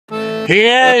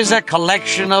Here is a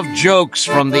collection of jokes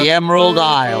from the Emerald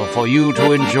Isle for you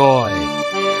to enjoy.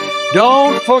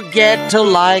 Don't forget to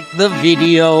like the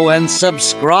video and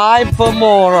subscribe for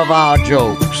more of our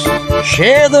jokes.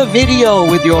 Share the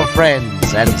video with your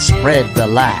friends and spread the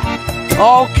laugh.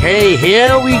 Okay,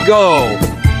 here we go.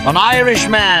 An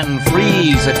Irishman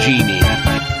frees a genie.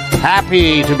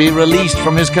 Happy to be released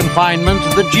from his confinement,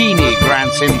 the genie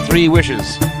grants him 3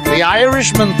 wishes. The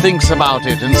Irishman thinks about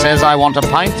it and says, I want a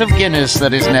pint of Guinness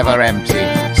that is never empty.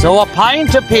 So a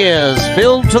pint appears,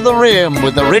 filled to the rim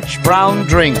with the rich brown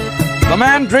drink. The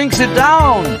man drinks it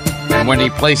down, and when he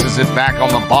places it back on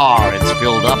the bar, it's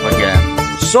filled up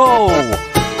again. So,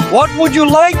 what would you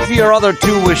like for your other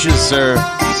 2 wishes, sir?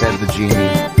 Said the genie.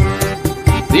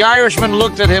 The Irishman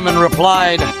looked at him and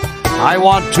replied, I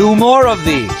want 2 more of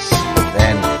these.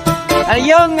 Then, a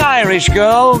young Irish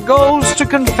girl goes to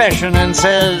confession and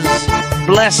says,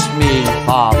 Bless me,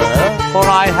 Father, for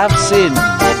I have sinned.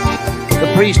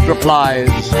 The priest replies,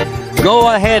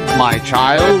 Go ahead, my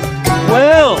child.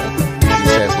 Well, she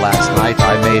says, last night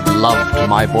I made love to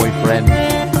my boyfriend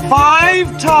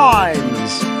 5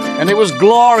 times, and it was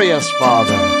glorious,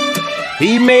 Father.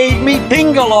 He made me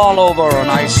tingle all over, and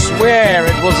I swear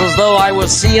it was as though I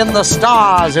was seeing the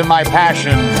stars in my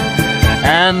passion.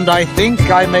 And I think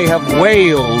I may have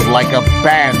wailed like a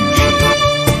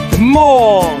banshee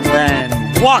more than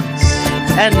once,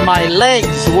 and my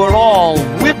legs were all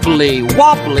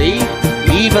wibbly-wobbly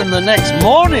even the next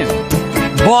morning.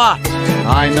 But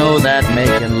I know that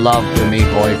making love to me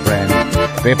boyfriend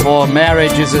before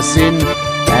marriage is a sin,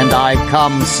 and I've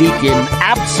come seeking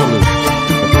absolute.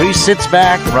 The priest sits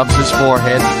back, rubs his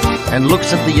forehead, and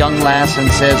looks at the young lass and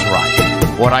says,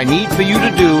 Right, what I need for you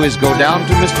to do is go down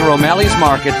to Mr. O'Malley's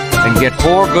market and get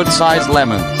 4 good-sized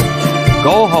lemons.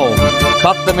 Go home,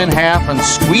 cut them in half, and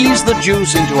squeeze the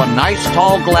juice into a nice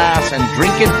tall glass and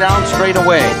drink it down straight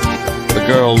away. The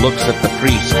girl looks at the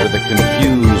priest with a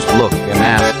confused look and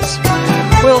asks,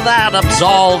 Will that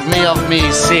absolve me of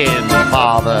me sin,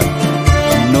 Father?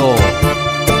 No.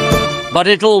 But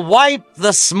it'll wipe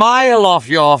the smile off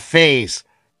your face.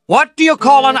 What do you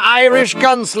call an Irish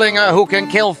gunslinger who can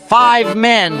kill 5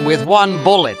 men with 1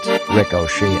 bullet?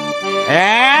 Ricochet.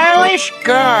 Irish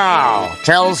girl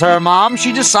tells her mom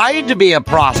she decided to be a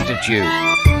prostitute.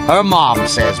 Her mom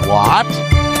says, What?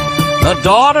 The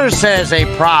daughter says a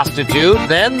prostitute,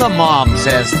 then the mom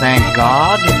says, Thank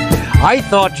God. I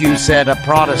thought you said a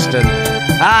Protestant.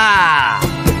 Ah!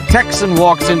 Texan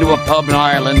walks into a pub in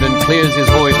Ireland and clears his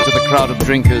voice to the crowd of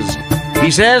drinkers. He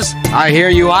says, I hear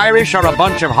you Irish are a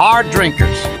bunch of hard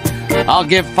drinkers. I'll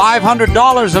give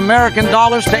 $500 American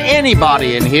dollars to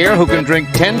anybody in here who can drink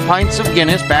 10 pints of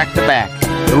Guinness back to back.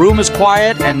 The room is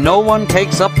quiet and no one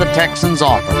takes up the Texan's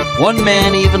offer. 1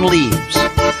 man even leaves.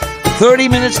 30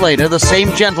 minutes later, the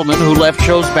same gentleman who left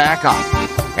shows back up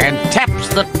and taps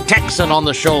the Texan on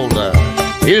the shoulder.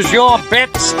 Is your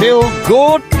bet still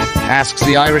good? Asks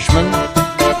the Irishman.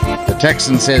 The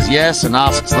Texan says yes and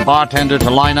asks the bartender to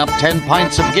line up 10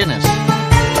 pints of Guinness.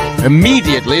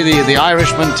 Immediately, the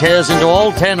Irishman tears into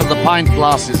all 10 of the pint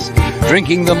glasses,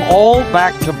 drinking them all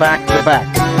back to back to back.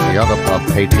 The other pub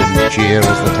patrons cheer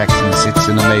as the Texan sits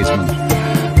in amazement.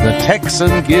 The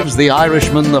Texan gives the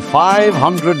Irishman the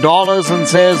 $500 and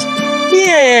says,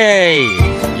 Yay!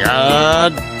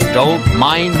 Don't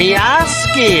mind me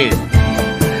asking.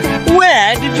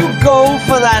 Where did you go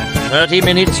for that 30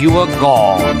 minutes you were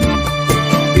gone?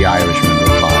 The Irishman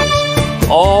replies,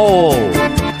 Oh,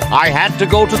 I had to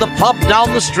go to the pub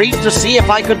down the street to see if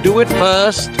I could do it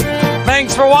first.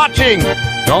 Thanks for watching.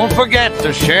 Don't forget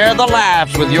to share the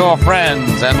laughs with your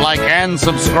friends and like and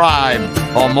subscribe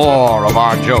for more of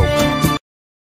our jokes.